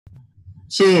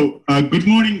Good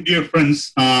morning, dear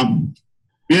friends.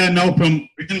 We are now from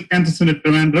Regional Cancer Center,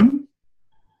 Trivandrum.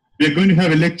 We are going to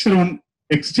have a lecture on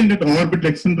extended orbital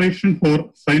excision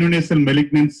for sinonasal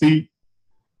malignancy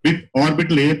with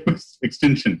orbital apex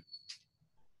extension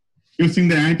using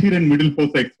the anterior and middle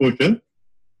fossa exposure.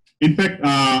 In fact,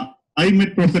 I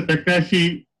met Professor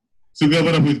Takashi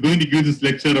Sugawara, who is going to give this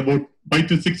lecture about 5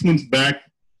 to 6 months back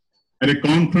at a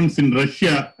conference in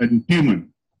Russia in Tumen.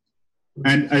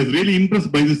 And I was really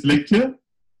impressed by this lecture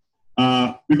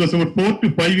because about 4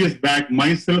 to 5 years back,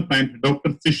 myself and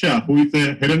Dr. Sisha, who is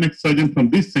a head and neck surgeon from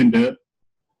this center,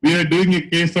 we were doing a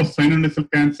case of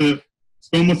sinonasal cancer,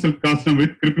 squamous cell carcinoma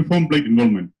with cribriform plate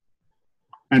involvement.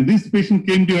 And this patient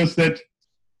came to us that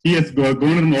he has gone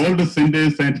on all the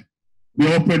centers and we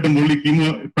offered him only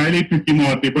palliative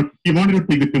chemotherapy, but he wanted to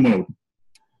take the tumor out.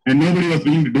 And nobody was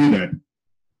willing to do that.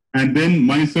 And then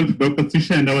myself, Dr.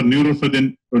 Sisha, and our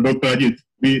neurosurgeon, Dr. Ajit,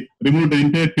 we removed the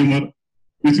entire tumor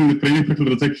using the craniofacial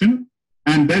resection.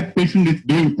 And that patient is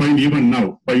doing fine even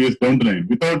now, 5 years down the line,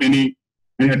 without any.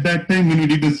 And at that time, when we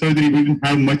did the surgery, we didn't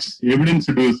have much evidence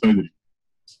to do the surgery.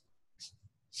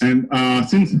 And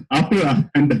since after,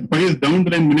 and 5 years down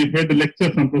the line, when I heard the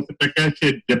lecture from Professor Takashi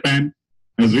at Japan,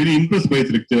 I was really impressed by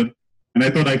his lecture. And I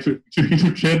thought he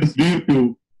should share this view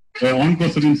to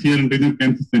onco surgeons here in Regional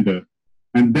Cancer Center.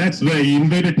 And that's why I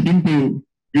invited him to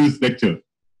give this lecture.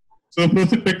 So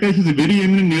Professor Takashi is a very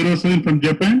eminent neurosurgeon from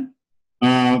Japan.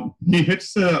 He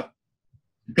heads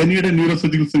Canada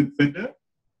Neurosurgical Center.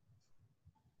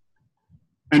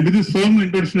 And with this formal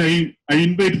introduction, I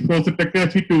invite Professor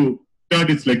Takashi to start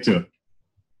his lecture.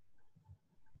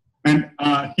 And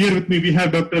here with me, we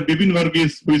have Dr. Bipin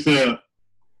Varghese, who is a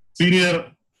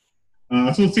senior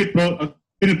associate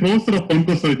professor of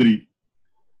oncosurgery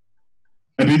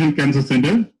at Regional Cancer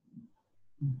Center.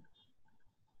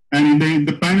 And in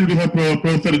the panel, we have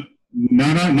Professor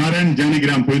Narayan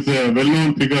Janigram, who is a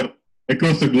well-known figure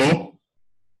across the globe.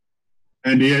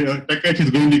 And Takashi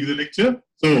is going to give the lecture.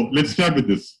 So let's start with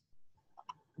this.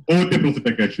 Over to Professor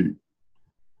Takashi.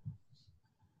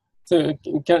 So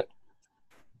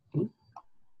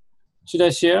should I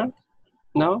share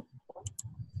now?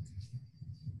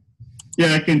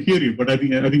 Yeah, I can hear you, but I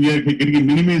think you are getting a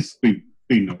minimized screen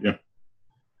now. Yeah.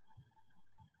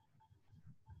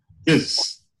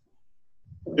 Yes.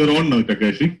 You're on now,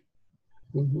 Takashi.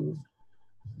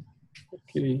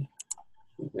 Okay.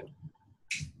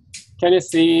 Can you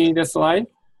see the slide?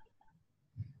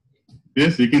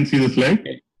 Yes, you can see the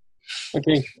slide.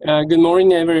 Okay. Good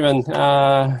morning, everyone.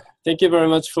 Thank you very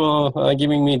much for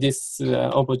giving me this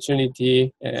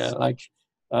opportunity,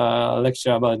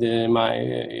 lecture about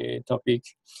my topic.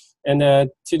 And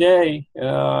today,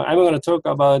 I'm going to talk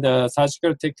about the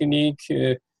surgical technique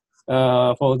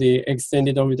for the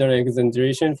extended orbital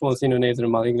excision for sinonasal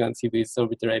malignancy with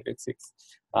orbital apex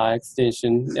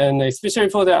extension, and especially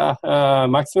for the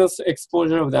maximum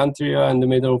exposure of the anterior and the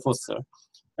middle fossa,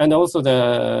 and also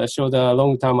show the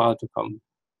long-term outcome.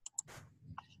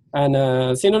 And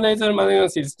sinonasal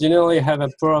malignancies generally have a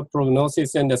poor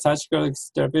prognosis, and the surgical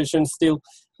extirpation still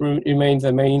remains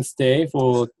the mainstay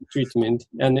for treatment.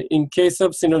 And in case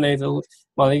of sinonasal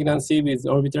malignancy with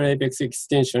orbital apex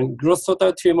extension, gross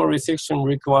total tumor resection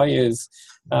requires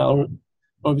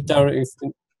orbital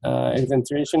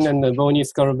extension and bony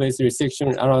skull-based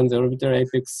resection around the orbital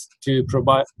apex to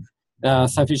provide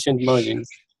sufficient margins.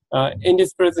 In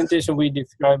this presentation, we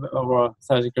describe our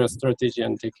surgical strategy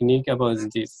and technique about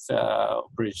this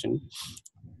operation.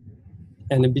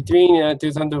 And between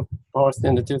 2004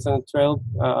 and 2012,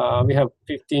 we have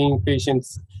 15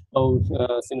 patients of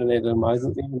sinonasal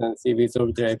malignancy with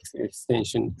orbital apex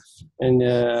extension. And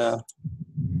as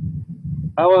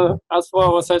for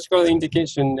our surgical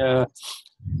indication, no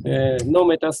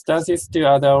metastasis to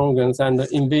other organs and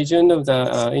invasion of the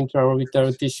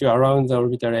intraorbital tissue around the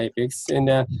orbital apex, and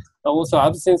also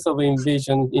absence of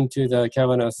invasion into the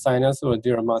cavernous sinus or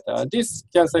dura mater. This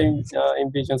cancer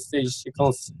invasion stage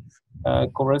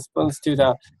corresponds to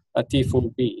the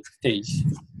T4B stage.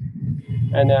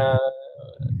 And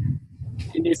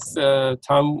in this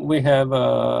term, we have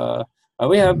a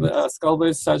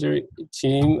skull-based surgery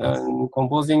team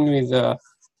composing with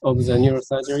of the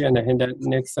neurosurgery and the head and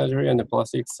neck surgery and the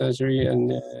plastic surgery,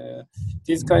 and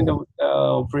this kind of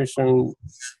operation,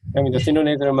 I mean, the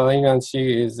sinonasal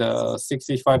malignancy is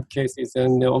 65 cases,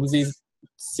 and of these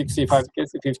 65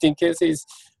 cases, 15 cases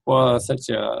were such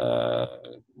a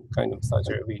kind of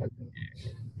surgery we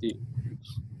did.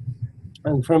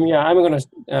 And from here, I'm going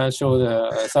to show the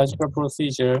surgical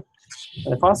procedure.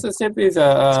 The first step is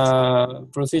a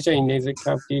procedure in nasal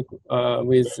cavity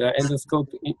with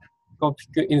endoscopic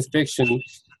inspection.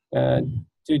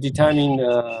 to determine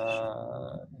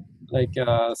like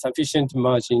sufficient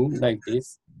margin like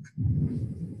this.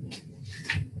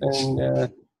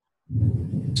 And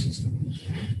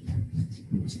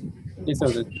these are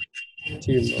the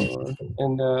tumor.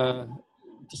 And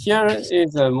here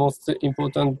is the most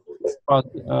important part,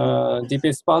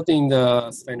 deepest part in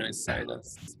the sphenoid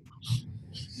sinus.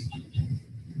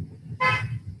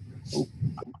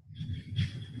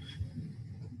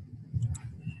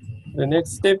 The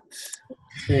next step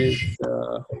is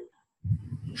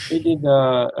we did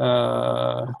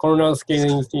the coronal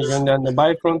scaling incision, and the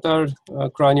bifrontal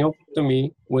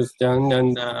craniotomy was done,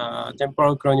 and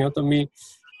temporal craniotomy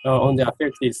on the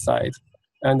affected side.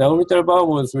 And the orbital bar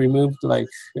was removed like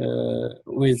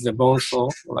with the bone saw,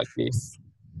 like this.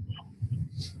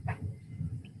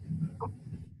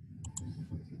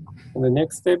 And the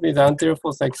next step is anterior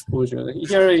fossa exposure.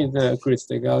 Here is the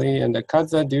cristagalli and the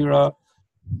cazza dura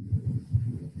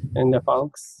and the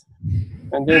falx.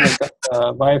 And then the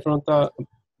bifrontal,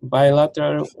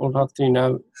 bilateral olfactory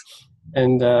nerve.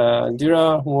 And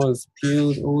dura was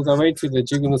peeled all the way to the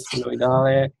jugulum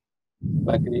sphenoidale,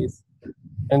 like this.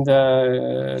 And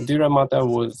the dura mater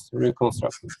was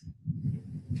reconstructed.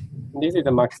 This is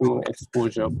the maximum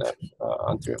exposure of the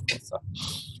anterior fossa.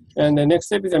 And the next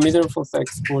step is the middle fossa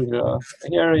exposure.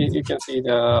 Here you can see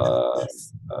the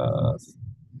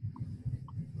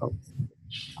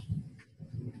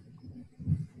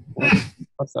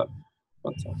what's up?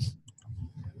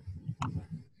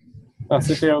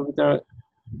 Superior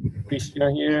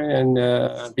fissure here, and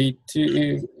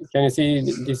B2. Can you see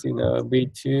this is the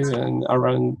B2 and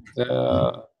around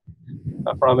the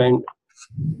foramen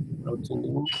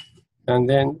rotundum, and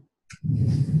then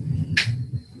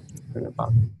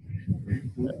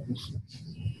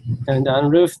and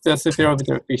unroofed the superior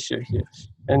fissure here.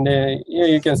 And here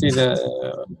you can see the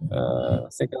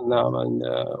second nerve and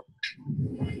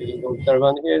meningorbital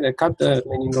band here. They cut the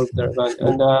meningorbital band,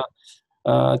 and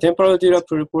temporal dura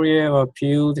purpurea were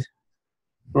peeled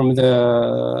from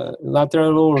the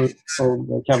lateral wall of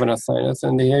the cavernous sinus.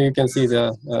 And here you can see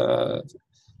the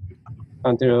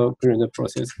anterior crinoid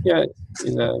process. Here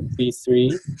is a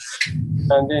B3,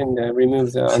 and then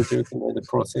remove the anterior crinoid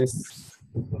process.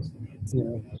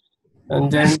 Yeah.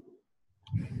 And then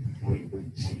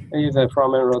here is a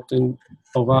foramen rotundum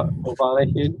ovale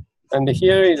here. And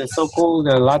here is a so-called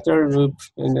lateral loop,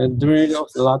 and the drill of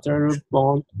the lateral loop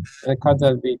bone, and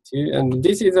cazza B2. And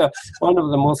this is one of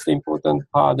the most important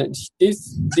parts.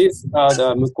 These are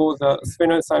the mucosa,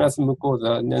 sphenoid sinus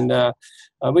mucosa, and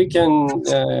we can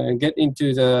get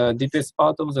into the deepest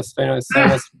part of the sphenoid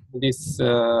sinus, this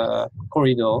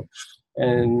corridor.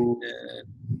 And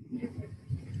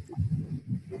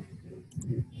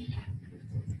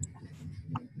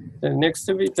the next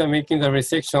bit, making the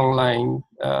resection line.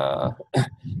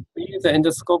 We use the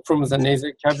endoscope from the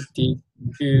nasal cavity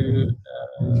to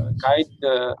guide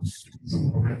the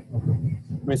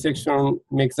resection,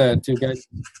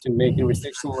 to make a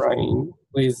resection line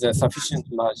with sufficient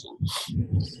margin.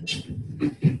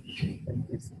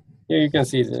 Here you can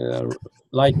see the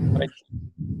light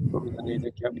from the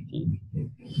nasal cavity.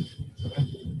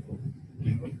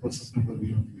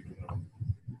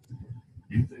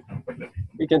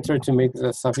 We can try to make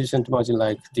the sufficient margin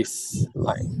like this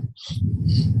line.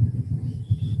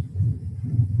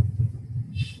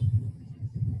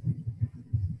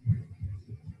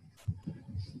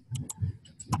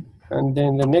 And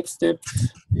then the next step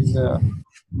is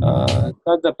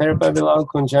cut the peripapillary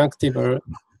conjunctiva,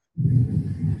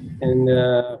 and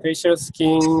facial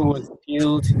skin was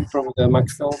peeled from the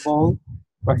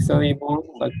maxillary bone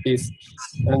like this,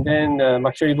 and then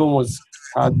maxillary bone was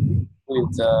cut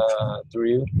with the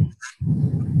drill.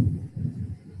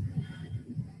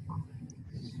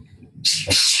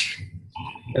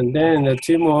 And then the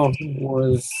tumor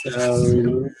was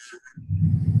removed,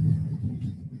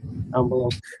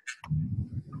 envelope,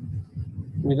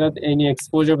 without any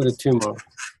exposure of the tumor.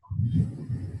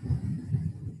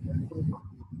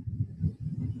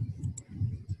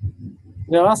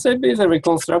 The last step is a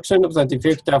reconstruction of the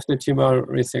defect after tumor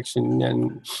resection,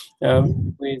 and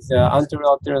with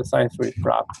anterolateral cypher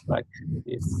flap like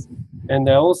this. And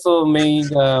I also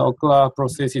made ocular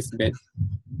prosthesis bed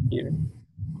here.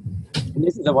 And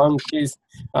this is the one case.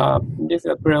 This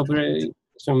is a pre-operation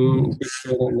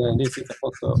picture, and this is a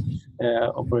photo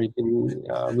operating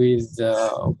with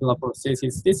ocular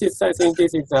prosthesis. This is, I think,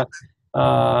 this is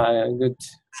good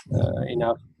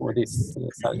enough for this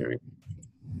surgery.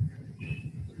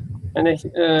 And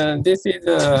this is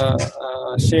a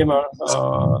schema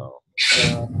fossa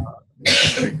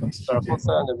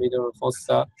and the middle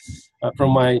fossa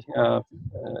from my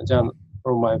journal,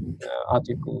 from my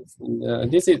articles.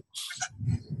 And, this is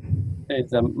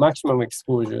the maximum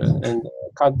exposure, and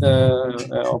cut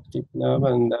the optic nerve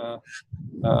and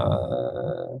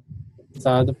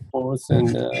third, fourth, and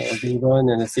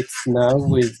B1 and sixth nerve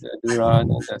with Duran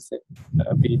and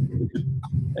B2,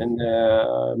 and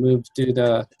move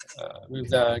the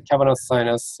cavernous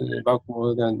sinus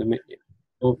backward and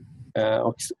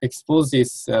expose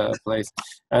this place.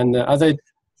 And as I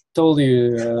told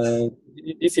you,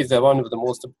 this is one of the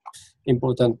most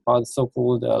important parts,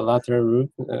 so-called lateral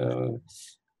loop,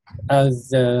 as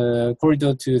the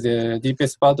corridor to the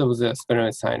deepest part of the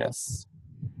sphenoid sinus.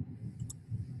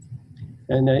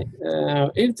 And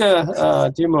if the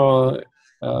tumor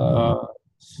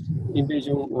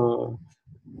invasion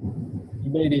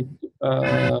invaded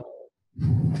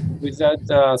without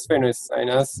sphenoid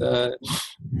sinus,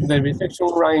 the resection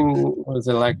line was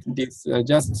like this,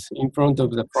 just in front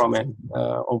of the foramen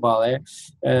overlay.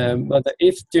 But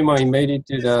if tumor invaded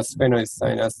to the sphenoid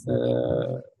sinus,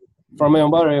 foramen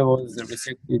overlay was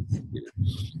resected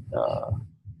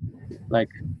like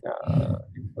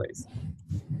this place.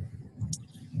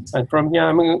 And from here,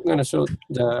 I'm going to show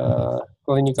the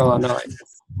clinical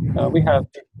analysis. We have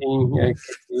 15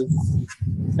 cases,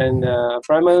 and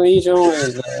primary lesion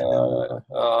is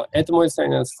ethmoid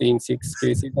sinus in 6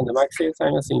 cases, and the maxillary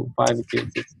sinus in 5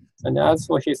 cases. And as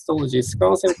for histology,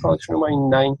 squamous cell carcinoma in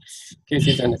 9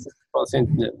 cases and 6%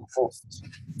 the most.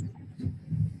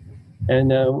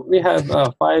 And we have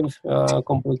 5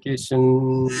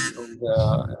 complications of the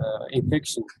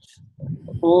infection.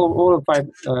 All 5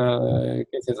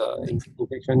 cases are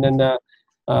infection, and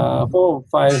 4 or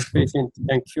 5 patients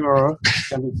can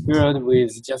be cured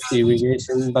with just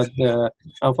irrigation, but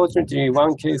unfortunately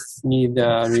 1 case need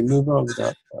removal of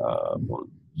the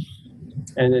bone.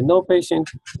 And no patient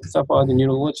suffered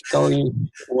neurologically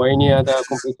or any other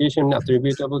complication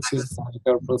attributable to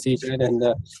surgical procedure, and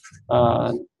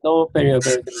no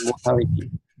perioperative mortality.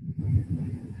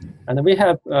 And we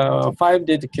have 5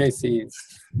 dead cases,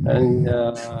 and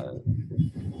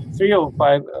 3 or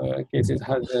 5 cases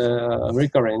had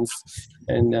recurrence,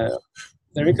 and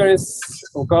the recurrence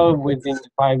occurred within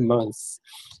 5 months.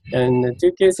 And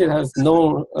 2 cases has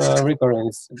no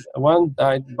recurrence. 1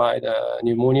 died by the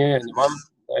pneumonia, and 1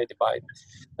 died by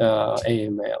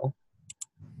AML.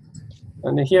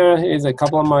 And here is a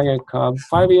Kaplan-Meier curve.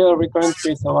 5-year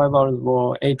recurrence-free survival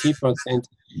were 80%,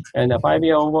 and a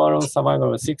 5-year overall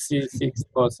survival was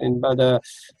 66%, but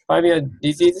 5-year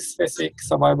disease-specific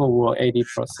survival were 80%.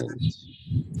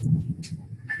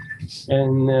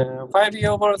 And 5-year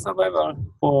overall survival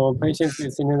for patients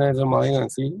with sinus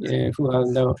malignancy who have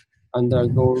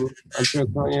undergone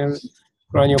anterior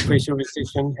craniofacial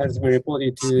resection has been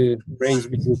reported to range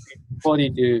between 40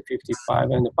 to 55,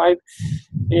 and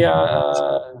 5-year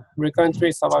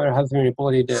recurrent-free survival has been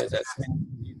reported at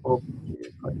 24 to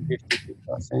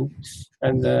 52%,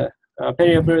 and the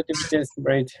perioperative death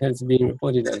rate has been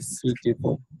reported as 3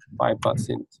 to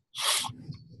 5%.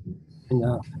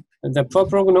 And the poor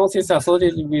prognosis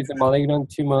associated with malignant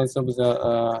tumors of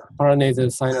the paranasal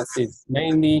sinuses,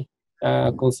 mainly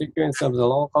consequence of the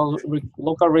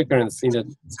local recurrence in the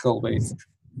skull base.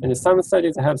 And some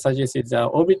studies have suggested that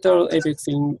orbital apex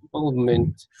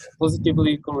involvement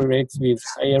positively correlates with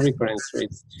higher recurrence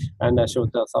rates and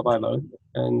shorter survival.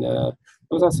 And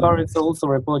those studies also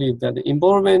reported that the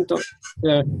involvement of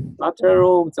the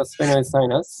lateral of the sphenoid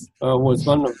sinus was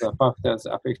one of the factors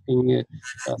affecting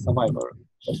survival.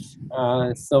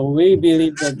 So we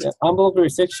believe that the envelope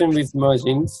resection with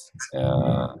margins,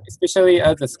 especially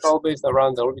at the skull base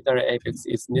around the orbital apex,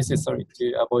 is necessary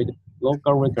to avoid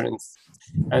local recurrence,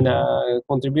 and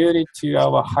contributed to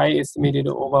our high estimated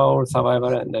overall survival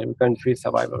and recurrent-free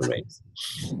survival rates.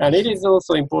 And it is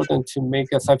also important to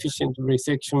make a sufficient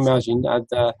resection margin at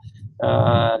the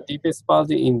deepest part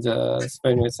in the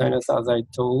sphenoid sinus, as I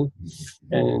told,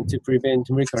 and to prevent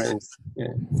recurrence.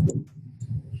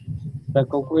 The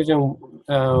conclusion,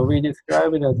 we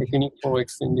described the technique for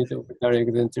extended orbital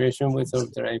exenteration with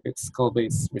orbital apex skull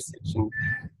base resection.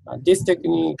 This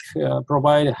technique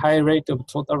provides high rate of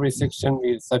total resection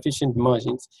with sufficient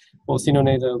margins for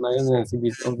sinonasal malignancy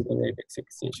with orbital apex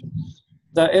extension.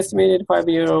 The estimated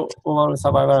 5-year overall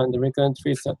survival and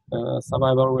recurrent-free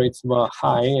survival rates were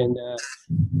high, and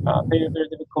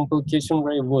perioperative complication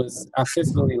rate was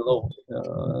accessibly low,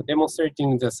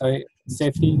 demonstrating the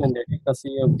safety and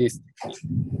efficacy of this technique.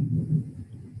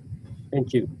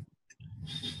 Thank you.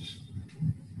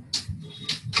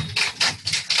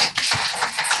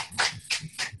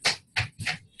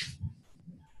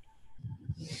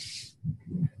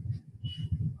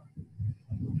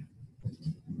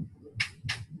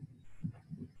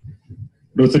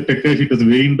 Professor Takashi, it was a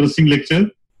very interesting lecture.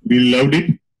 We loved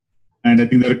it. And I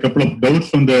think there are a couple of doubts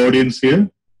from the audience here.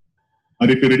 Are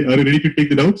you ready to take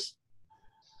the doubts?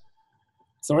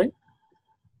 Sorry?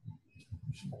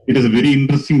 It was a very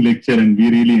interesting lecture and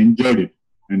we really enjoyed it.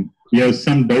 And we have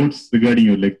some doubts regarding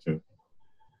your lecture.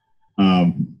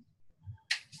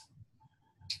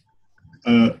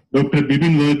 Dr.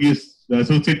 Bibin Varghese, the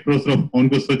Associate Professor of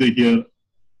Oncosurgery here,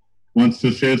 wants to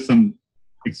share some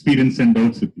experience and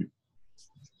doubts with you.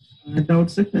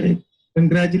 Doubts, I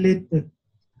congratulate the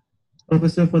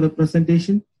professor for the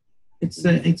presentation. It's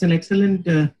an excellent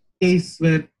case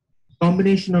where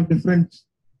combination of different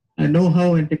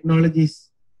know-how and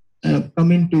technologies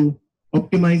come in to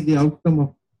optimize the outcome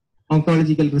of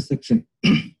oncological resection.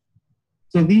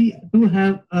 So we do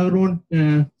have our own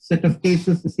set of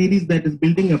cases, a series that is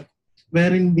building up,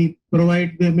 wherein we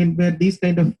provide, where these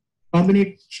kind of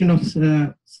combination of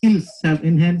skills have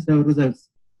enhanced our results.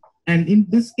 And in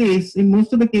this case, in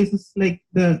most of the cases, like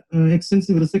the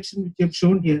extensive resection which you have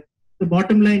shown here, the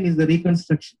bottom line is the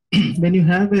reconstruction. When you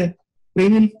have a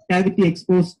cranial cavity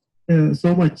exposed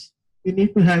so much, you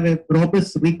need to have a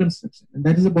robust reconstruction. And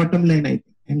that is the bottom line, I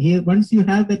think. And here, once you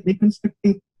have that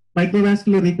reconstructive,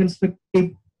 microvascular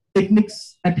reconstructive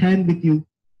techniques at hand with you,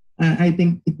 I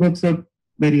think it works out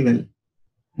very well.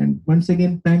 And once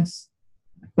again, thanks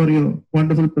for your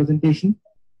wonderful presentation.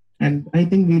 And I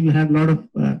think we will have a lot of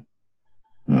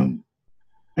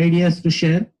ideas to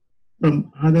share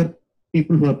from other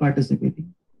people who are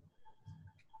participating.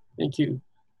 Thank you.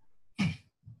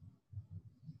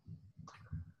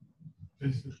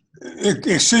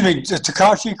 Excuse me,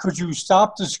 Takashi, could you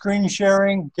stop the screen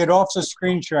sharing? Get off the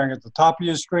screen sharing at the top of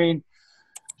your screen.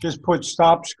 Just put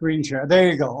stop screen share. There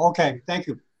you go. Okay, thank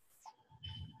you.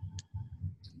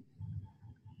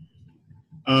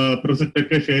 Professor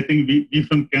Takashi, I think we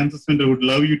from Cancer Center would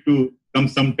love you to come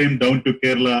sometime down to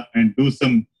Kerala and do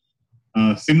some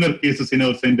similar cases in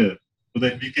our center so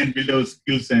that we can build our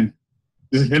skills, and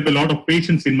this will help a lot of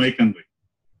patients in my country.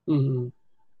 Mm-hmm.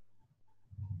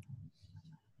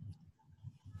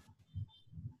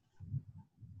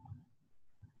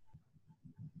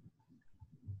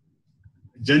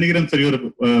 Janigram, sir,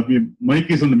 your mic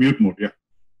is on the mute mode. Yeah.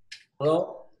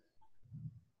 Hello?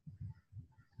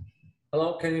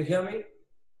 Hello, can you hear me?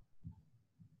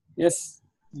 Yes.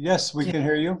 Yes, we can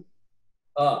hear you.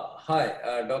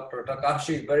 Hi, Dr.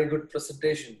 Takashi, very good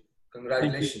presentation.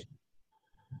 Congratulations.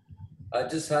 I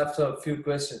just have a few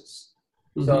questions.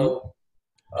 Mm-hmm. So,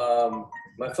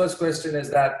 my first question is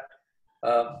that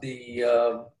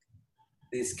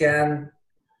the scan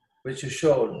which you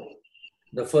showed,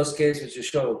 the first case which you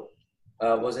showed,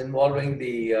 was involving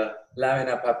the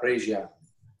lamina paprasia.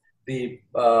 The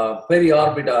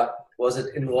periorbita, was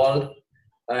it involved?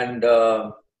 And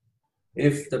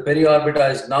if the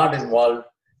periorbita is not involved,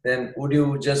 then would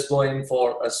you just go in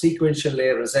for a sequential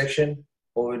layer resection,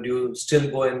 or would you still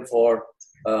go in for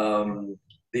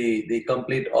the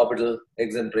complete orbital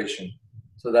exenteration?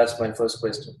 So that's my first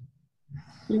question.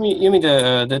 You mean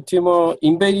the tumor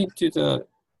invaded to the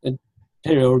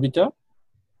periorbita?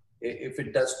 If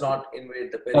it does not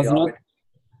invade the periorbita,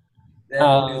 then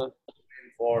would you go in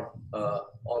for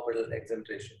orbital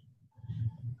exenteration?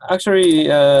 Actually,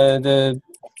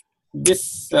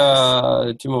 this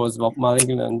tumor was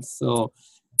malignant, so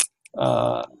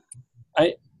I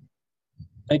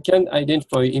can't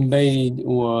identify invaded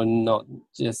or not,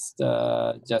 just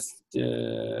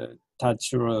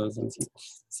touch or something.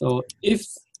 So if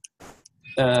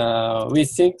we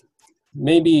think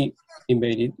maybe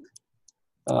invaded,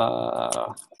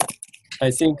 I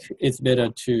think it's better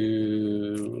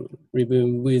to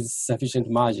remove with sufficient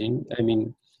margin. I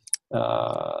mean,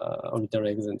 orbital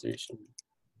exenteration,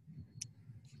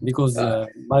 because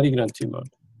malignant tumor.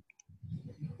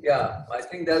 Yeah, I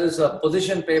think there is a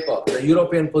position paper, the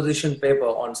European position paper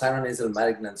on sinonasal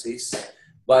malignancies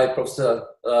by Professor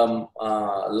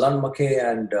Lund-McKay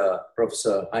and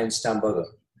Professor Heinz Stamberger.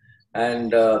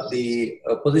 And the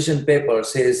position paper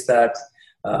says that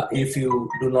if you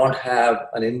do not have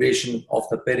an invasion of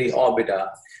the periorbita,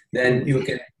 then you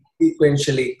can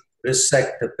sequentially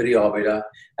resect the periorbita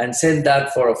and send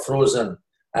that for a frozen.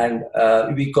 And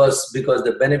because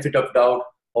the benefit of doubt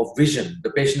of vision,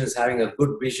 the patient is having a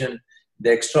good vision, the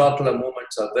extraocular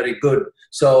movements are very good.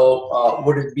 So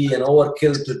would it be an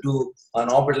overkill to do an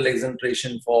orbital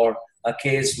exenteration for a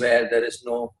case where there is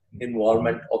no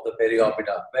involvement of the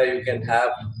periorbita, where you can have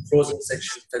frozen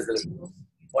section facility?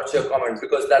 What's your comment?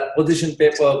 Because that position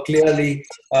paper clearly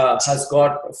has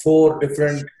got 4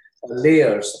 different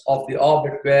layers of the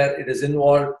orbit where it is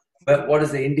involved. But what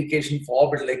is the indication for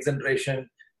orbital exenteration?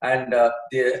 And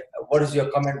what is your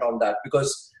comment on that?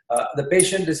 Because the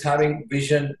patient is having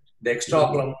vision, the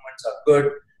extraocular movements are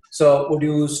good. So would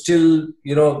you still,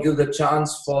 give the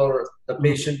chance for the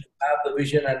patient to have the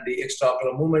vision and the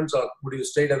extraocular movements, or would you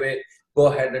straight away go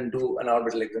ahead and do an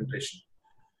orbital excision?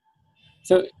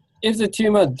 So if the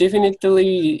tumor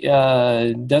definitely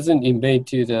doesn't invade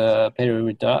to the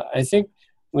periorbita, I think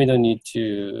we don't need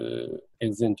to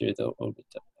excentrate the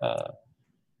orbita.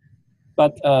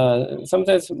 But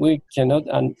sometimes we cannot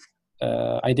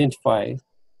identify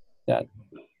that.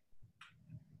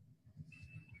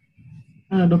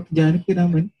 Dr. Janaki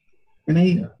Raman, can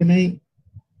I?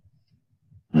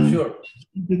 Sure.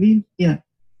 Yeah.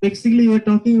 Basically, we're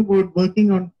talking about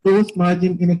working on close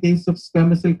margin in a case of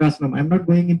squamous cell carcinoma. I'm not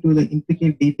going into the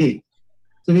intricate detail.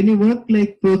 So when you work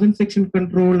like frozen section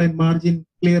control and margin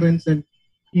clearance, and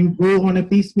you go on a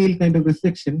piecemeal kind of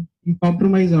resection, you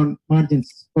compromise on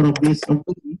margins for obvious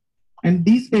reasons. And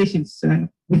these patients,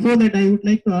 before that, I would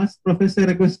like to ask Professor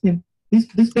a question.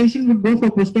 This patient would go for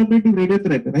postoperative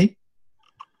radiotherapy, right?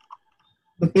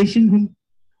 The patient whom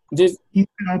you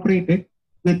can operate it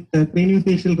with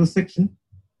craniofacial resection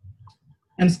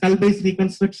and skull-base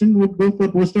reconstruction would go for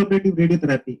postoperative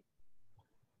radiotherapy.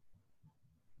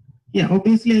 Yeah,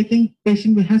 obviously, I think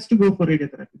patient has to go for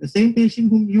radiotherapy. The same patient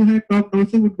whom you had talked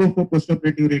also would go for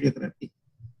postoperative radiotherapy.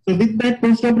 So with that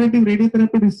postoperative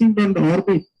radiotherapy received on the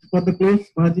orbit for the close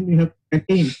margin you have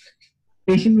attained,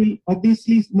 patient will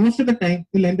obviously, most of the time,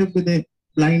 will end up with a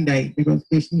blind eye because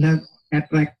patient have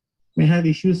cataract, may have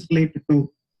issues related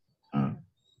to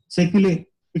sequelae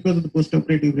because of the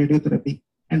postoperative radiotherapy.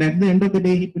 And at the end of the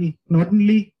day, it will not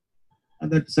only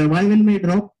the survival may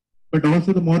drop, but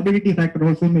also the morbidity factor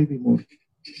also may be more.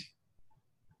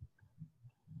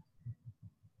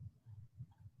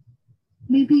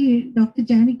 Maybe Dr.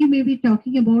 Janaki may be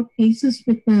talking about cases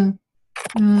with the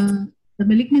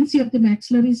malignancy of the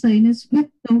maxillary sinus with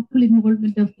doubtful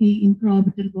involvement of the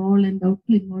intraorbital wall and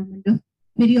doubtful involvement of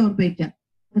periorbita.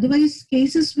 Otherwise,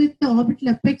 cases with the orbital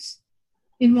apex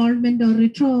involvement or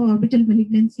retroorbital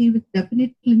malignancy with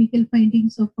definite clinical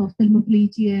findings of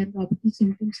ophthalmoplegia and orbital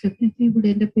symptoms definitely would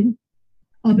end up in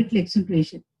orbital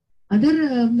excision. Other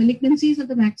malignancies of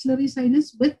the maxillary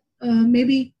sinus with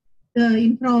maybe the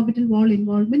intraorbital wall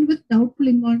involvement with doubtful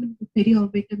involvement of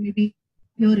periorbita, maybe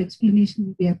your explanation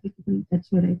will be applicable.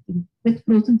 That's what I think. With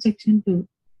frozen section to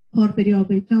for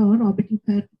periorbita or orbital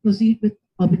pair to proceed with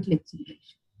orbital excision.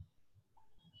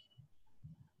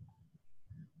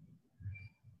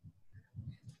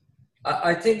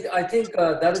 I think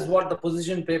that is what the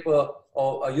position paper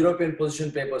or a European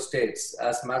position paper states,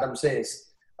 as Madam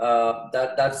says.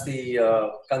 That's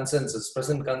the consensus,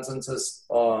 present consensus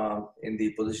in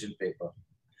the position paper.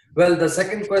 Well, the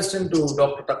second question to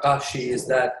Dr. Takashi is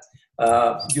that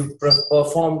you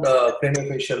performed a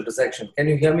craniofacial resection. Can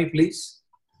you hear me, please?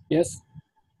 Yes.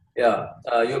 Yeah,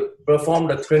 you performed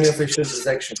a craniofacial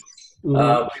resection.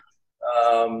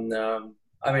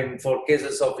 I mean, for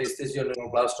cases of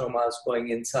esthesioneuroblastoma going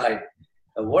inside,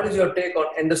 what is your take on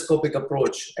endoscopic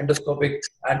approach, endoscopic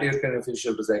anterior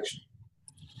craniofacial resection?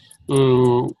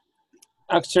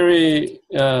 Actually,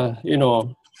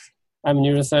 I'm a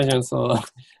neurosurgeon, so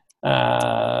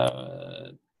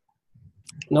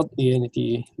not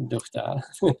ENT doctor.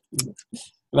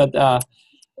 But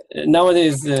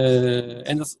nowadays,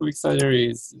 endoscopic surgery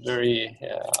is very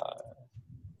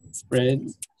spread,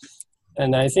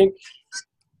 and I think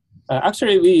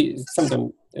actually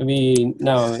we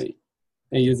now are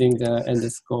using the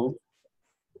endoscope,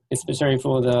 especially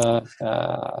for the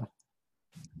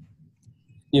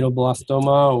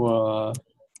blastoma or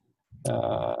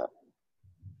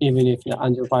even if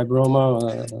angiofibroma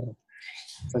or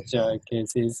such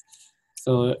cases.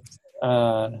 So,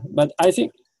 but I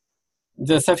think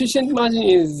the sufficient margin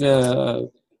is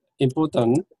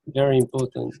important, very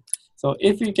important. So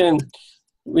if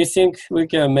we think we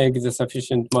can make the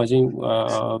sufficient margin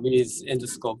with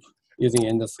endoscope, using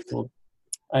endoscope.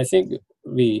 I think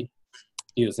we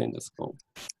use endoscope.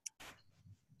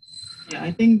 Yeah,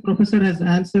 I think Professor has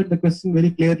answered the question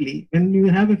very clearly. When you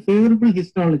have a favorable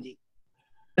histology,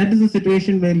 that is a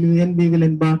situation where we will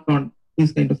embark on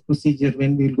this kind of procedure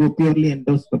when we will go purely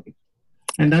endoscopic.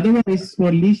 And otherwise,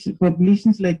 for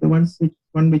lesions like the one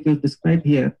which was described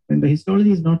here, when the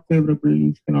histology is not favorable,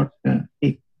 you cannot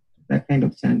take that kind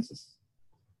of chances.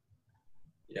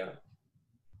 Yeah.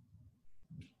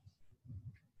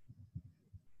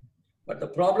 But the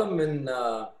problem in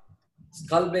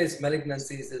skull-based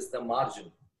malignancies is the margin.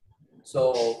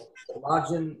 So the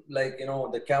margin, like,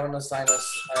 the cavernous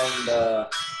sinus and the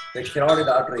carotid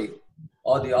artery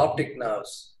or the optic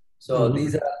nerves. So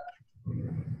these are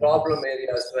problem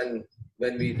areas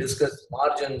when we discuss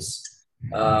margins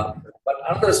But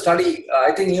another study,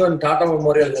 I think even Tata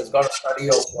Memorial has got a study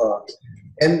of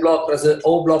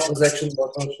O block resection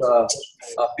versus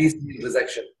piecemeal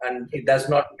resection, and it does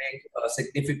not make a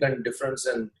significant difference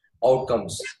in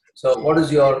outcomes. So, what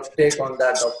is your take on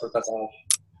that, Dr. Takashi?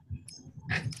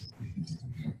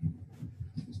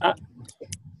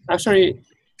 Actually,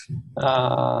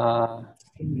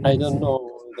 I don't know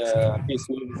the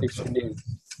piecemeal resection is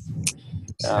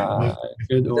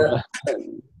good or bad.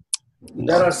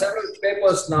 There are several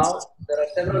papers now.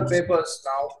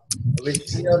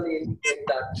 Which clearly indicate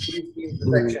that piecemeal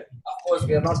resection. Of course,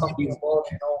 we are not talking about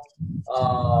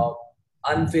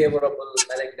unfavorable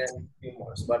malignant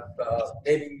tumors, but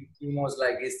maybe tumors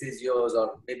like esthesios,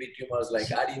 or maybe tumors like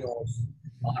adenos,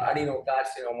 or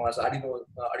adenocarcinomas,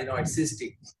 adenoid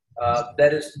cystic.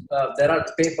 There are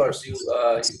papers you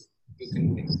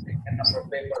can take a number of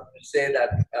papers which say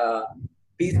that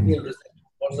piecemeal resection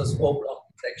versus O block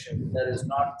resection, there is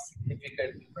not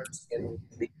significant difference in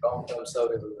the long-term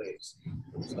survival rates.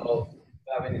 So,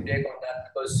 you have any take on that?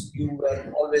 Because you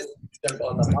were always consistent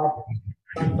on the margin.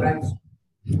 Sometimes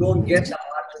you don't get the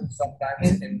margin.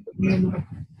 Sometimes in the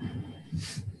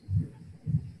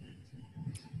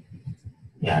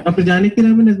Yeah, Dr.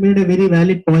 Janakiraman has made a very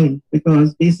valid point,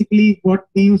 because basically what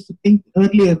we used to think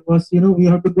earlier was, we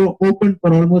have to go open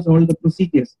for almost all the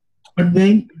procedures. But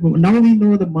then now we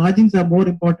know the margins are more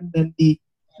important than the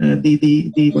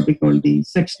what we call the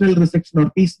sectional resection or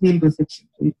piecemeal resection.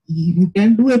 You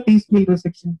can do a piecemeal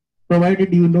resection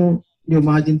provided you know your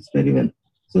margins very well.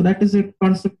 So that is a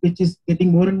concept which is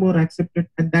getting more and more accepted,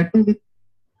 and that too with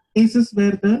cases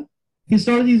where the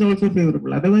histology is also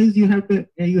favorable. Otherwise, you have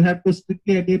to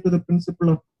strictly adhere to the principle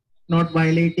of not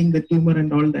violating the tumor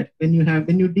and all that when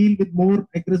you deal with more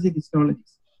aggressive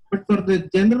histologies. But for the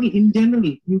in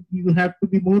general, you have to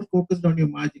be more focused on your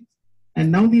margins. And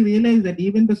now we realize that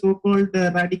even the so-called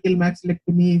radical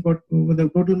maxillectomy, the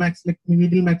total maxillectomy,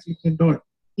 medial maxillectomy and all,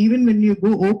 even when you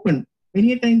go open,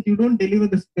 many times you don't deliver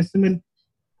the specimen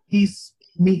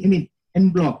en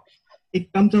bloc.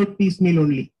 It comes out piecemeal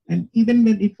only. And even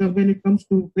when it comes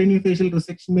to craniofacial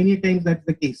resection, many times that's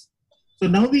the case. So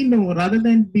now we know, rather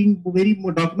than being very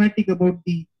more dogmatic about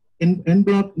the en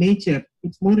bloc nature,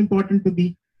 it's more important to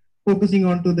be focusing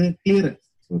on to the clearance.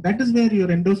 So that is where your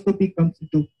endoscopy comes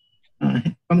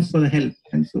for the help.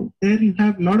 And so there you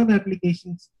have a lot of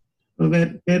applications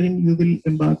wherein you will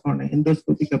embark on an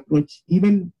endoscopic approach,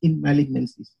 even in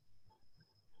malignancies.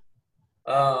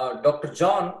 Dr.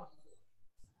 John,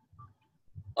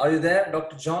 are you there,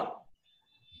 Dr. John?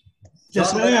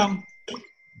 Yes, I am.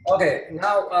 Okay,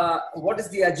 now what is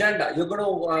the agenda? You're going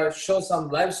to show some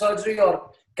live surgery,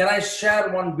 or can I share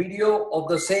one video of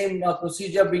the same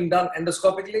procedure being done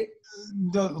endoscopically?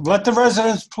 Let the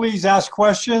residents please ask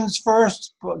questions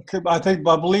first. I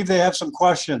believe they have some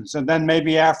questions, and then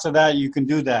maybe after that you can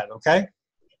do that, okay?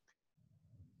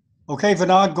 Okay,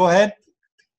 Vinod, go ahead.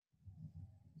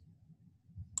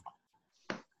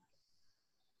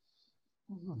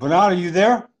 Vinod, are you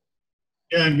there?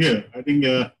 Yeah, I'm here. I think.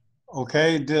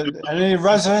 Okay, did any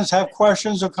residents have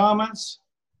questions or comments?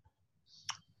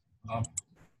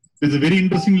 It's a very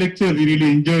interesting lecture. We really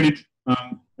enjoyed it.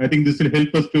 I think this will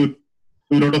help us to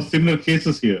do a lot of similar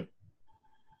cases here.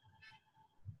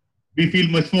 We feel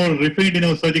much more refined in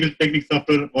our surgical techniques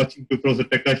after watching Professor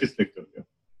Takashi's lecture. Yeah.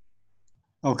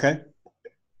 Okay.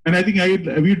 And I think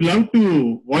we'd love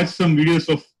to watch some videos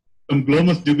of some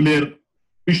glomus jugular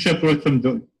fish approach from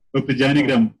Dr.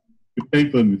 Janigram, if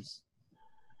time permits.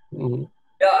 Mm-hmm.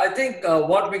 Yeah, I think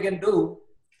what we can do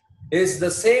is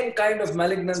the same kind of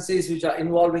malignancies which are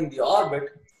involving the orbit,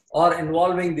 or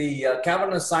involving the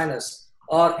cavernous sinus,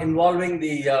 or involving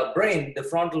the brain, the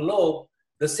frontal lobe.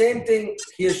 The same thing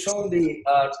he has shown the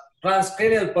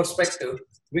transcranial perspective.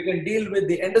 We can deal with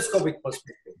the endoscopic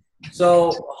perspective.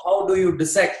 So how do you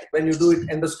dissect when you do it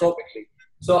endoscopically?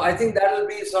 So I think that will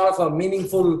be sort of a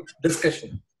meaningful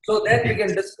discussion. So then we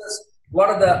can discuss what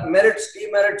are the merits,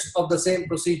 demerits of the same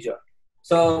procedure.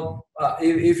 So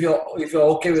if you're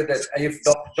okay with it, if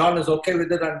Dr. John is okay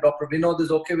with it and Dr. Vinod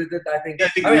is okay with it, I think.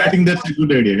 I think that's a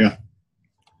good idea. Yeah.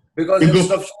 Because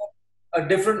instead of a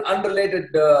different unrelated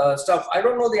stuff, I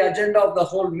don't know the agenda of the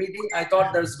whole meeting. I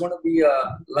thought there's going to be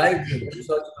a live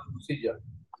surgical procedure.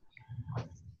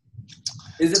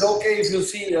 Is it okay if you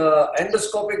see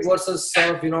endoscopic versus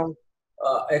sort of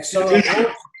external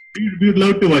approach? We'd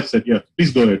love to watch that. Yeah,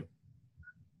 please go ahead.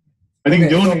 I think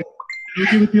Okay, John, are you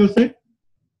okay with your side?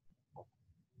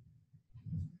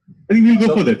 I think we'll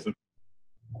go for that, sir.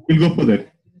 We'll go for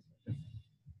that.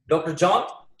 Dr. John?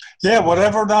 Yeah,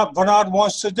 whatever Bernard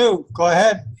wants to do. Go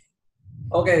ahead.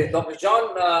 Okay, Dr.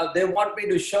 John, they want me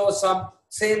to show some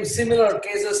similar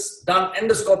cases done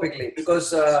endoscopically,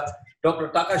 because Dr.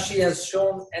 Takashi has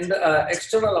shown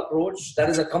external approach, that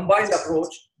is a combined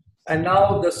approach, and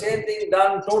now the same thing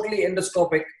done totally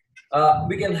endoscopic.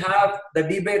 We can have the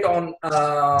debate on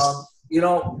the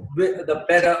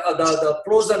better, the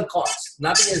pros and cons.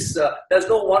 Nothing is there's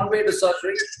no one way to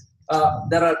surgery.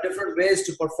 There are different ways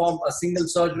to perform a single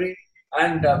surgery,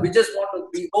 and we just want to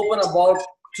be open about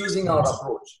choosing our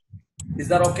approach. Is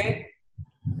that okay?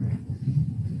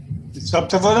 It's up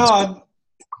to Vinod.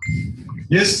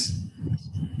 Yes.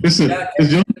 Yes, sir. Yeah,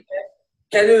 Yes,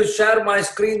 can you share my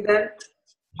screen then?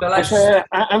 Shall I? Actually,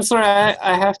 I'm sorry,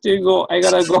 I have to go. I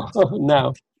gotta go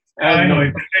now. I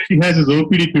know. He has his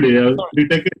OPD today.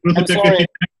 I'm sorry.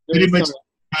 Very much.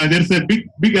 There's a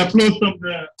big applause from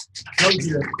the crowd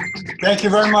here. Thank you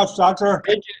very much, Doctor.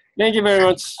 Thank you very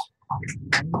much.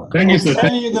 Thank you, sir.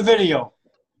 Sending you the video.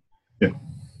 Yeah.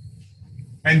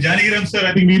 And Janagiram, sir,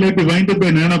 I think we'll have to wind up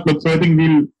by 9 o'clock. So I think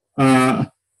we'll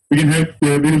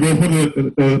go for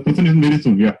the presentation very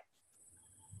soon. Yeah.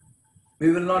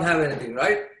 We will not have anything,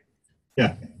 right?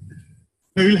 Yeah.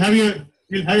 So we'll have a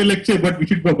lecture, but we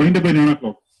should wind up by 9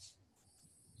 o'clock.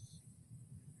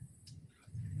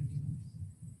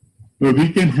 So we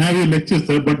can have a lecture,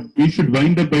 sir, but we should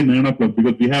wind up by 9 o'clock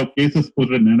because we have cases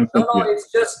posted at 9 o'clock. No, it's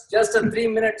just a 3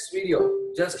 minutes video,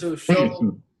 just to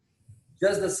show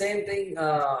just the same thing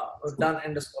done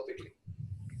endoscopically.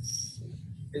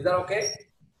 Is that okay?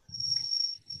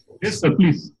 Yes, sir,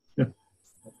 please. Yeah.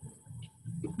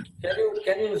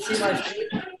 Can you see my screen?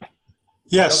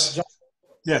 Yes.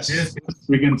 Yes. Yes,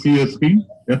 we can see your screen.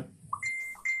 Yeah.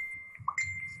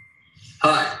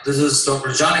 Hi, this is Dr.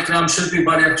 Janikram Shilpi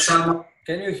Bhadia Sharma.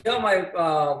 Can you hear my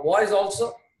voice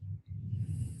also?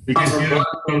 We can From hear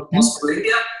Moscow,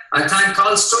 India. I thank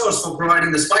Carl Stores for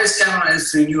providing the SPICE camera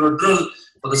S3 neuro drill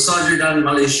for the surgery done in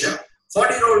Malaysia.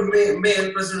 40-year-old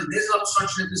male present with nasal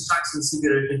obstruction, epistaxis, and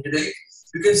severe irritant headache.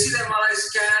 You can see the MRI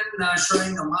scan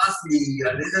showing a mass in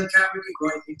the nasal cavity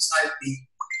going inside the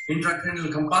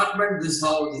intracranial compartment. This is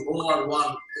how the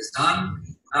OR1 is done.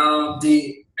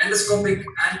 The endoscopic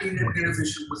anterior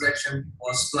craniofacial resection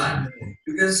was planned.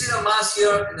 You can see the mass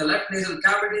here in the left nasal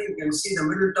cavity. You can see the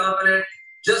middle turbinate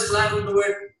just lateral to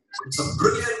it. It's a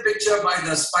brilliant picture by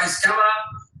the SPICE camera.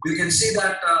 You can see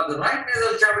that the right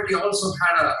nasal cavity also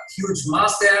had a huge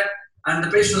mass there, and the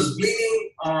patient was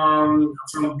bleeding from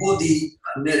both the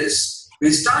nares.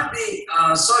 We start the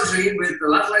surgery with the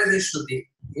lateralization of the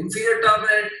inferior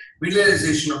turbinate,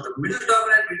 medialization of the middle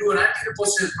turbinate. We do an anterior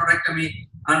posterior thoracotomy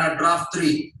and a draft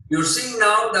 3. You're seeing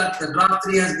now that the draft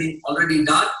 3 has been already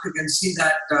done. You can see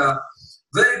that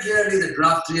very clearly the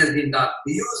draft 3 has been done.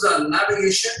 We use a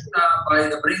navigation by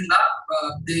the brain lab.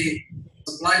 They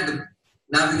supplied the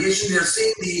navigation. We are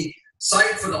seeing the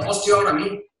site for the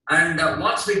osteotomy, and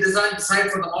once we design the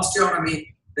site for the osteotomy,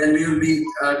 then we will be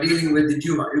dealing with the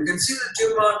tumor. You can see the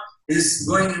tumor is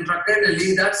going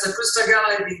intracranially. That's the crista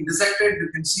galli being dissected. You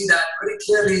can see that very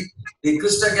clearly. The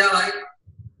crista galli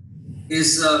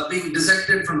is being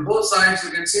dissected from both sides.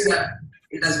 You can see that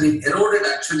it has been eroded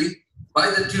actually by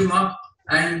the tumor,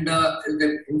 and you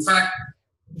can in fact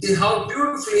see how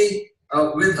beautifully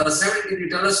with a 70-degree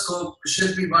telescope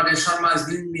Shilpi Bhadia Sharma is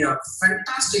giving me a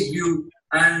fantastic view,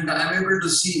 and I'm able to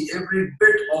see every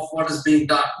bit of what is being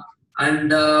done.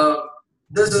 And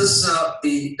this is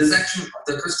the dissection of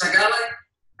the crista galli,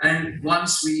 and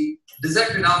once we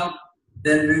dissect it out,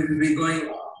 then we will be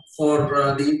going for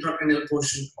the intracranial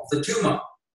portion of the tumor.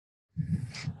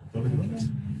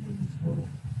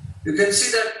 You can see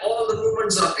that all the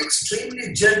movements are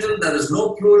extremely gentle. There is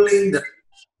no pulling that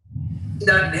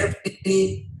in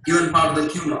any given part of the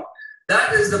tumor.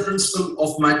 That is the principle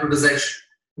of microdissection.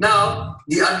 Now,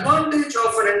 the advantage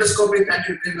of an endoscopic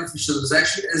anterior craniofacial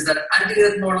dissection is that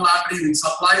anterior modal artery, which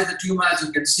supplies the tumor, as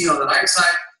you can see on the right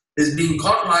side, is being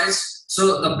cauterized.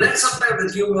 So the blood supply of the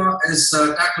tumor is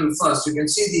tackled first. You can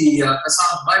see the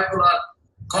Nasal bipolar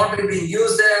cautery being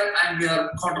used there, and we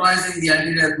are cauterizing the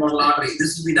anterior modal artery.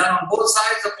 This will be done on both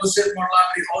sides. The posterior modal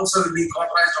artery also will be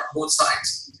cauterized on both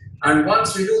sides. And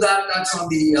once we do that, that's on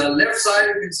the left side.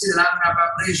 You can see the lamina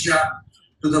paprasia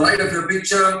to the right of your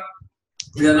picture.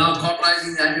 We are now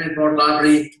cauterizing the anterior modal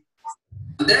artery.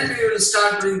 And then we will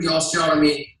start doing the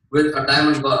osteotomy with a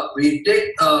diamond burr. We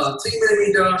take 3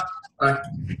 millimeter.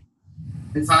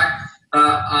 In fact,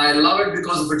 I love it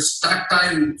because of its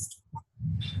tactile,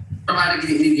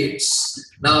 automatically irrigates.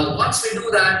 Now, once we do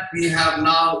that, we have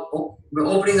now we're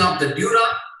opening up the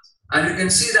dura, and you can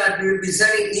see that we will be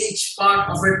sending each part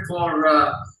of it for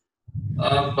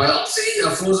biopsy,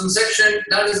 a frozen section.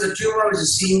 That is the tumor which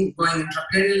is seen going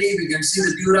intracranially. We can see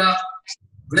the dura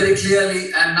very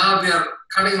clearly, and now we are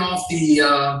cutting off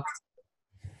the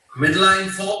midline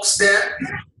forks there,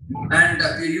 and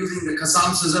we're using the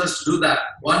Kassam scissors to do that.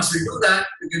 Once we do that,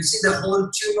 you can see the whole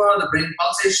tumor, the brain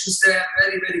pulsations there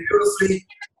very, very beautifully.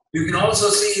 You can also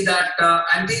see that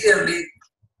anteriorly,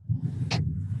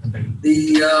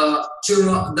 the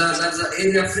tumor, that's the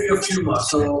area free of tumor.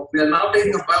 So we are now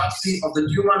taking a biopsy of the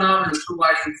tumor now with the true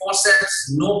biting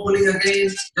forceps, no pulling again,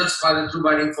 just by the true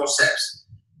biting forceps.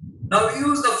 Now we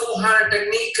use the four-handed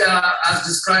technique as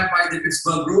described by the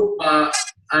Pittsburgh group,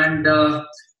 and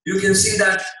you can see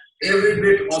that every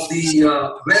bit of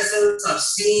the vessels are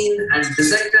seen and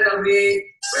dissected away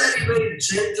very, very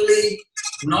gently,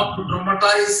 not to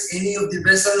traumatize any of the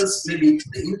vessels, maybe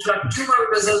the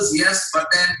intratumoral vessels, yes, but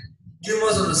then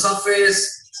tumors on the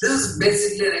surface. This is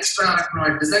basically an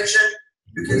extra-arachnoid dissection.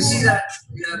 You can see that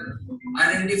we are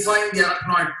identifying the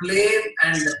arachnoid plane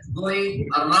and going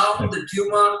around the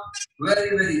tumor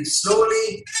very, very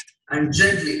slowly and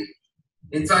gently.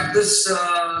 In fact, this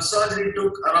surgery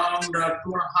took around 2.5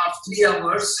 to 3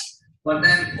 hours, but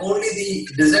then only the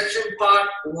dissection part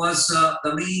was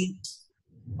the main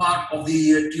part of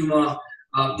the tumor,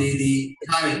 the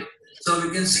timing. So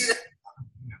you can see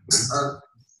that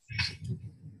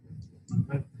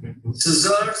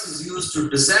scissors is used to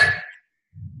dissect,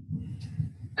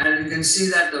 and you can see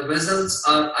that the vessels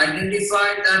are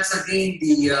identified. That's again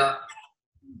the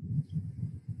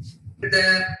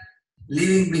there,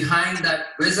 leaving behind that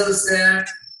vessels there.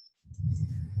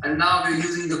 And now we're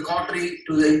using the cautery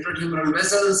to the intratumoral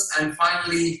vessels, and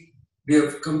finally we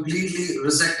have completely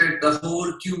resected the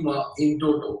whole tumor in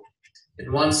toto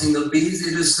in one single piece.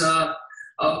 It is a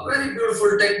very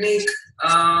beautiful technique.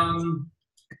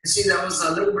 You see there was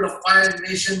a little bit of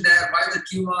pyelination there by the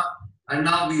tumor, and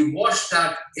now we wash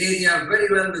that area very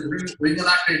well with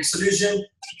ring-lactate solution.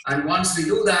 And once we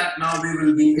do that, now we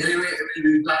will be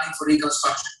planning for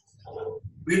reconstruction.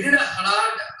 We did a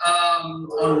Hadad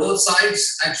on both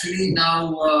sides. Actually,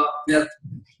 now we are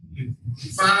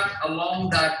fat along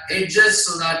that edges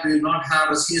so that we will not have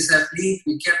a CSF leak.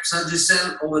 We kept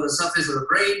Surgicel over the surface of the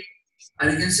brain,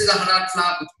 and you can see the Hadad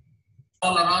flap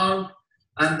all around,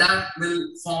 and that will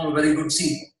form a very good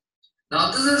seed.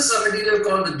 Now, this is a material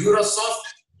called the DuraSoft,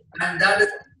 and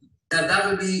that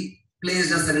will be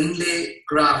placed as an inlay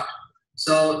graft.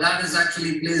 So that is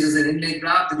actually placed as an inlay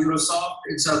graft, the DuraSoft.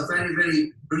 It's a very,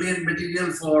 very brilliant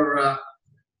material for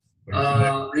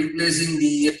replacing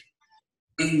the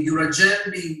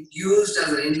Duragen being used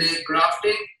as an inlay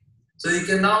grafting. So you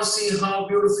can now see how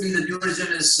beautifully the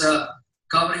Duragen is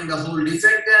covering the whole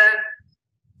defect there.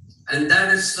 And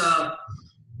that is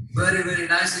very, very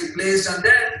nicely placed. And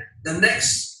then the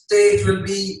next stage will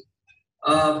be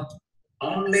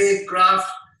onlay graft.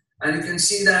 And you can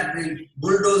see that we're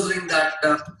bulldozing that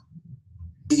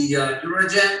the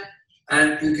Duragen,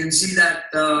 and you can see that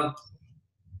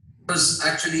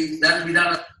actually that will be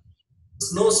done.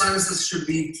 No sinuses should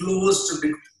be close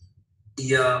to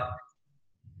the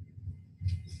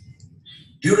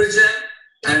Duragen,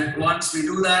 and once we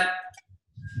do that,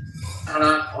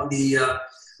 on the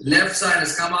left side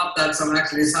has come up. That's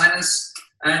actually sinus,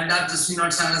 and that's the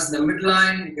sphenoid sinus in the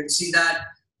midline. You can see that,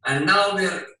 and now we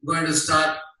are going to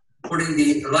start putting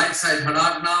the right side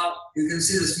Hadad now. You can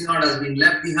see the sphenoid has been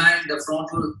left behind. The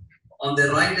frontal on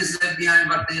the right is left behind,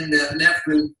 but then the left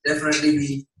will definitely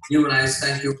be humanized.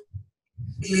 Thank you.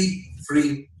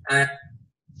 Free. And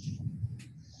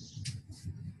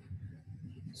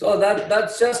so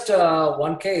that's just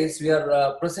one case. We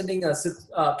are presenting a.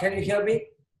 Can you hear me,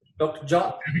 Dr.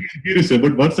 John? I can hear you, sir,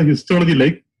 but what's the histology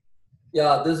like?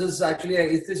 Yeah, this is actually a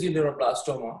ischemic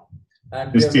neuroblastoma.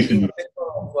 And we have seen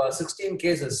 16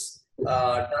 cases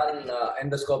done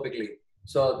endoscopically.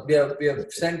 So we have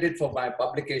sent it for my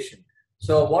publication.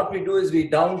 So what we do is we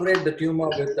downgrade the tumor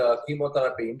with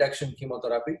chemotherapy, induction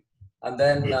chemotherapy, and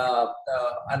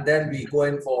then we go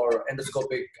in for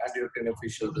endoscopic anterior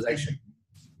craniofacial dissection.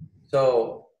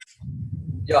 So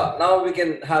yeah, now we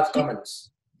can have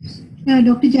comments.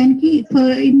 Dr. Janki,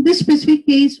 in this specific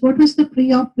case, what was the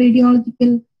pre-op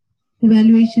radiological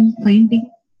evaluation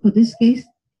finding for this case?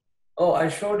 Oh, I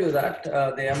showed you that.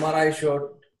 The MRI showed,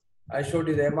 I showed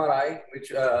you the MRI,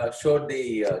 which showed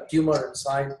the tumor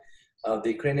inside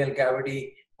the cranial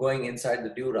cavity going inside the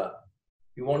dura.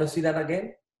 You want to see that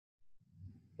again?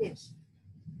 Yes.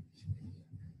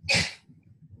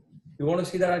 You want to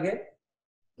see that again?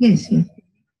 Yes, yes.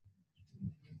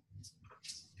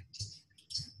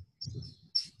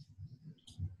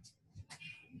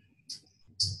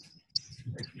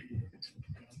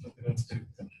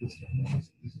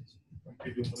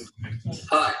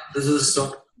 Hi, this is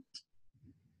Dr.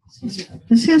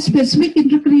 This is specific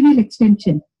intracranial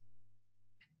extension.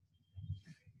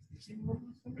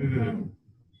 You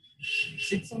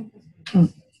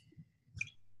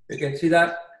can see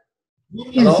that?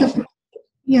 Yeah,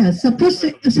 Hello? suppose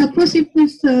if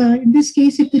this, in this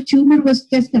case, if the tumor was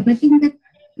just abutting the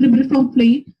cribriform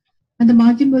plate and the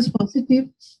margin was positive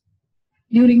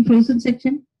during frozen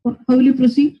section, how will you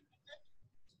proceed?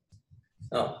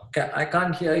 No, I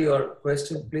can't hear your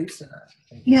question, please.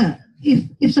 Yeah,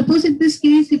 if suppose in this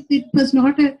case, if it was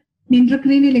not an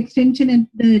intracranial extension and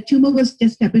the tumor was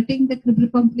just abutting the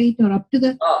cribriform plate or up to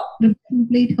the cribriform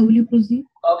plate, how will you proceed?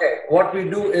 Okay, what we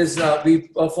do is we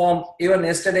perform, even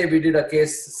yesterday we did a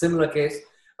case, similar case.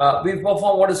 We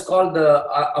perform what is called the,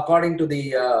 according to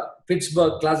the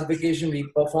Pittsburgh classification, we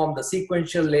perform the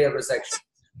sequential layer resection.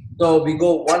 So we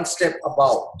go one step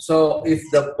above. So if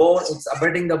the bone, it's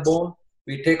abutting the bone,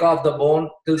 we take off the bone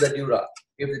till the dura.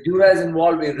 If the dura is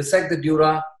involved, we resect the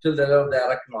dura till the level of the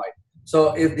arachnoid.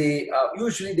 So if the,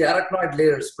 usually the arachnoid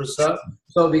layer is preserved.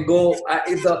 So we go,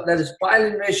 if there is pile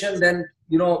invasion, then,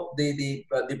 you know, the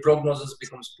prognosis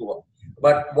becomes poor.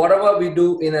 But whatever we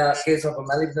do in a case of a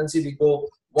malignancy, we go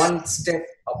one step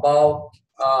above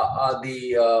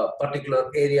the particular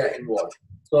area involved.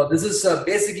 So this is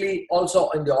basically also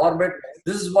in the orbit.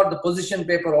 This is what the position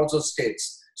paper also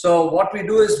states. So what we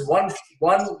do is one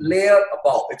layer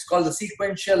above. It's called the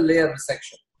sequential layer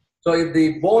resection. So if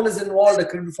the bone is involved, the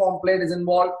cribriform plate is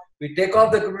involved, we take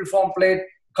off the cribriform plate,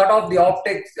 cut off the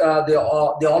optic,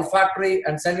 the olfactory,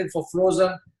 and send it for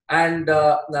frozen, and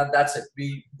that's it.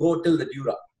 We go till the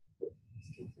dura.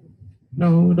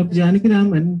 Now, Dr.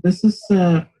 Janakiraman, this is,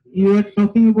 you are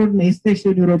talking about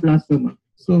nasal neuroblastoma.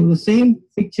 So the same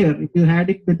picture, if you had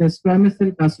it with a squamous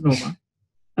cell carcinoma,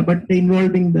 but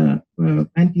involving the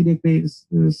anterior base,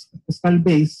 skull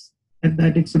base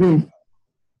at its roof,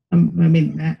 I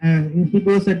mean, if it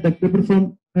goes at the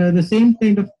cribriform, the same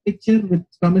kind of picture with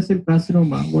squamous cell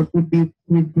carcinoma, what would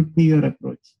be your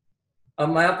approach?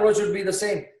 My approach would be the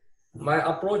same. My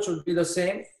approach would be the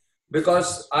same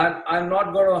because I'm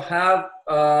not going to have,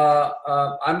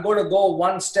 I'm going to go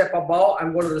one step above,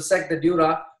 I'm going to resect the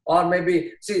dura, or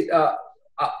maybe, see,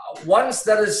 once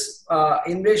there is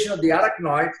invasion of the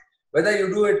arachnoid, whether you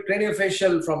do it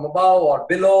craniofacial from above or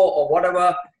below or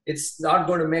whatever, it's not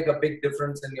going to make a big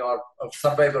difference in your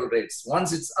survival rates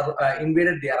once it's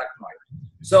invaded the arachnoid.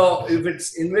 So if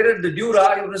it's invaded the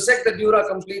dura, you resect the dura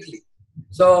completely.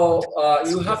 So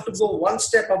you have to go one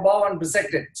step above and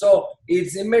resect it. So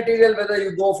it's immaterial whether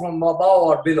you go from above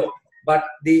or below. But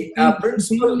the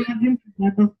principle...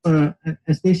 That of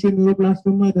Astacea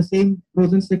neuroblastoma, the same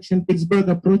frozen section Pittsburgh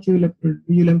approach you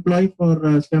will employ for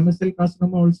squamous cell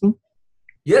carcinoma also?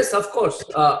 Yes, of course.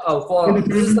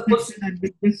 This is the position.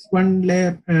 With this one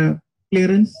layer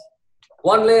clearance?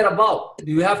 One layer above.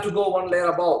 You have to go one layer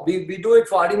above. We do it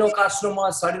for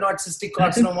adenocarcinomas, adenoid cystic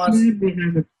carcinomas. We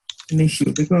have an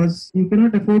issue because you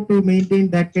cannot afford to maintain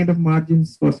that kind of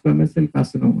margins for squamous cell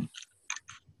carcinoma.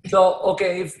 So,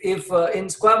 okay, if in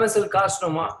squamous cell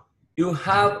carcinoma, you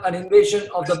have an invasion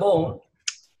of the bone,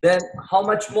 then how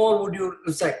much more would you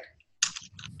resect?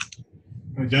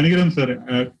 Janagiram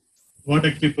sir, what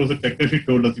actually Professor Takashi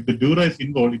told us, if the dura is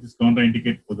involved, it is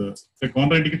contraindicated for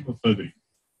contraindicated for surgery.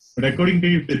 But according to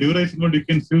you, if the dura is involved, you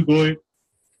can still go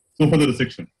for the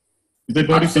resection. Is that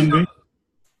what you convey?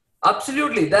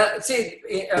 Absolutely. See,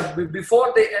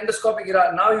 before the endoscopic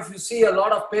era, now if you see a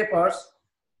lot of papers,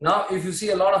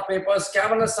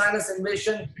 cavernous sinus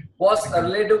invasion was a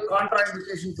relative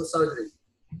contraindication for surgery.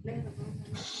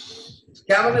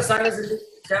 Cavernous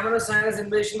sinus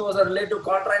invasion was a relative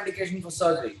contraindication for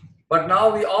surgery. But now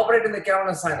we operate in the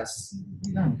cavernous sinus.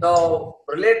 So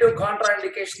relative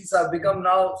contraindications have become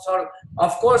now sort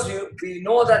of course, we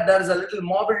know that there is a little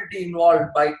morbidity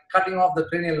involved by cutting off the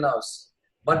cranial nerves.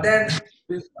 But then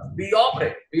we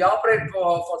operate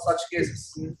for such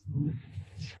cases.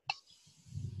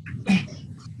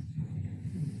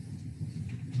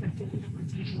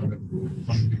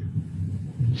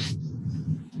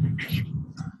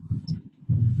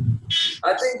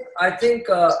 I think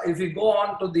if we go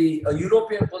on to the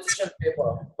European position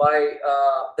paper by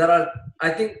there are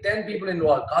I think 10 people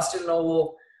involved: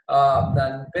 Castelnuovo,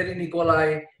 then Peri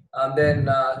Nicolai, and then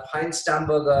Heinz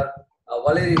Stamberger,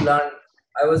 Valerie Lund.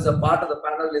 I was a part of the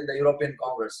panel in the European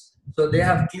Congress. So they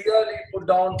have clearly put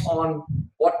down on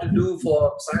what to do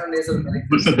for sinonasal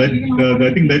meningitis. But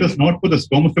I think that was not for the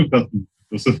squamous cell carcinoma.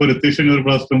 This is for Astacea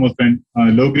neuroblastomas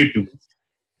and low-grade tumors.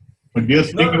 But we are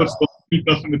speaking about squamous cell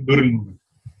carcinoma with dural movement.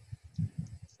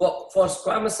 For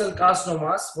squamous cell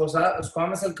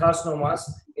carcinomas,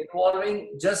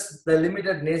 involving just the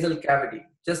limited nasal cavity,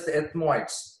 just the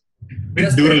ethmoids.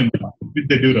 With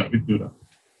the dura.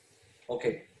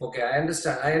 Okay. Okay, I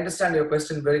understand. I understand your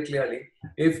question very clearly.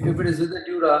 If it is with the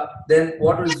dura, then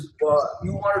what is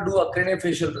you want to do a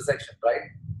craniofacial resection, right?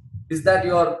 Is that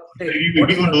your take?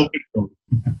 We don't operate.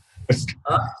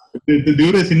 Huh? If the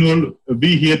dura is involved,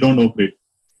 we here don't operate.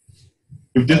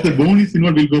 If just the bone is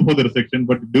involved, we'll go for the resection.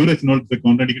 But dura is involved, it's a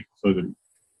contraindicated surgery.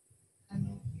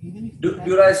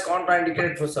 Dura is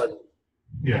contraindicated for surgery.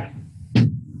 Yeah.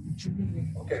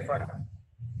 Okay, fine.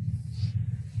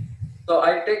 So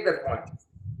I take that point.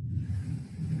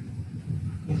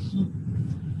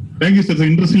 Thank you, sir. It's an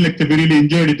interesting lecture. We really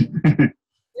enjoyed it.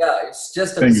 Yeah, it's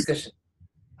just a Thank you. discussion.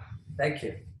 Thank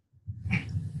you.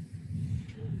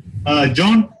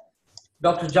 John?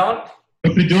 Dr. John?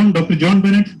 Dr. John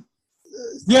Bennett?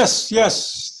 Yes,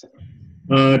 yes.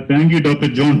 Thank you, Dr.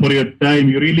 John, for your time.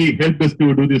 You really helped us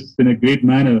to do this in a great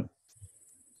manner.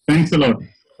 Thanks a lot.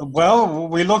 Well,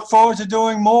 we look forward to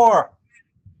doing more.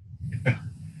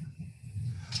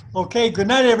 Okay, good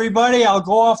night, everybody. I'll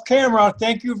go off camera.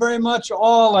 Thank you very much,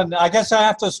 all. And I guess I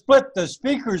have to split the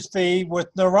speaker's fee with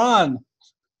Naran.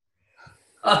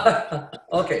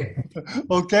 Okay.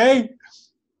 Okay?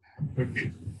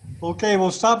 Okay. Okay,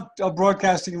 we'll stop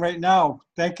broadcasting right now.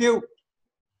 Thank you.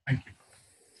 Thank you.